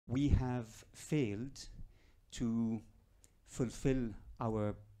we have failed to fulfill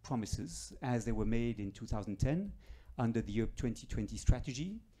our promises as they were made in 2010 under the Europe 2020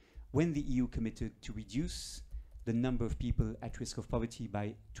 strategy, when the EU committed to reduce the number of people at risk of poverty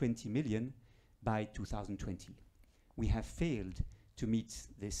by 20 million by 2020. We have failed to meet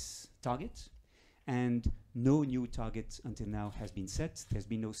this target, and no new target until now has been set. There's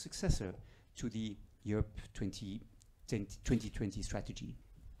been no successor to the Europe 2020 strategy.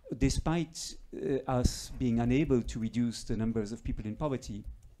 Despite us being unable to reduce the numbers of people in poverty,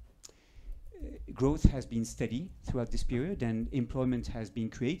 growth has been steady throughout this period, and employment has been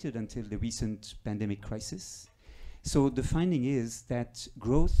created until the recent pandemic crisis. So the finding is that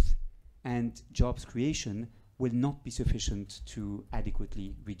growth and jobs creation will not be sufficient to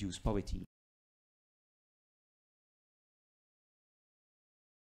adequately reduce poverty.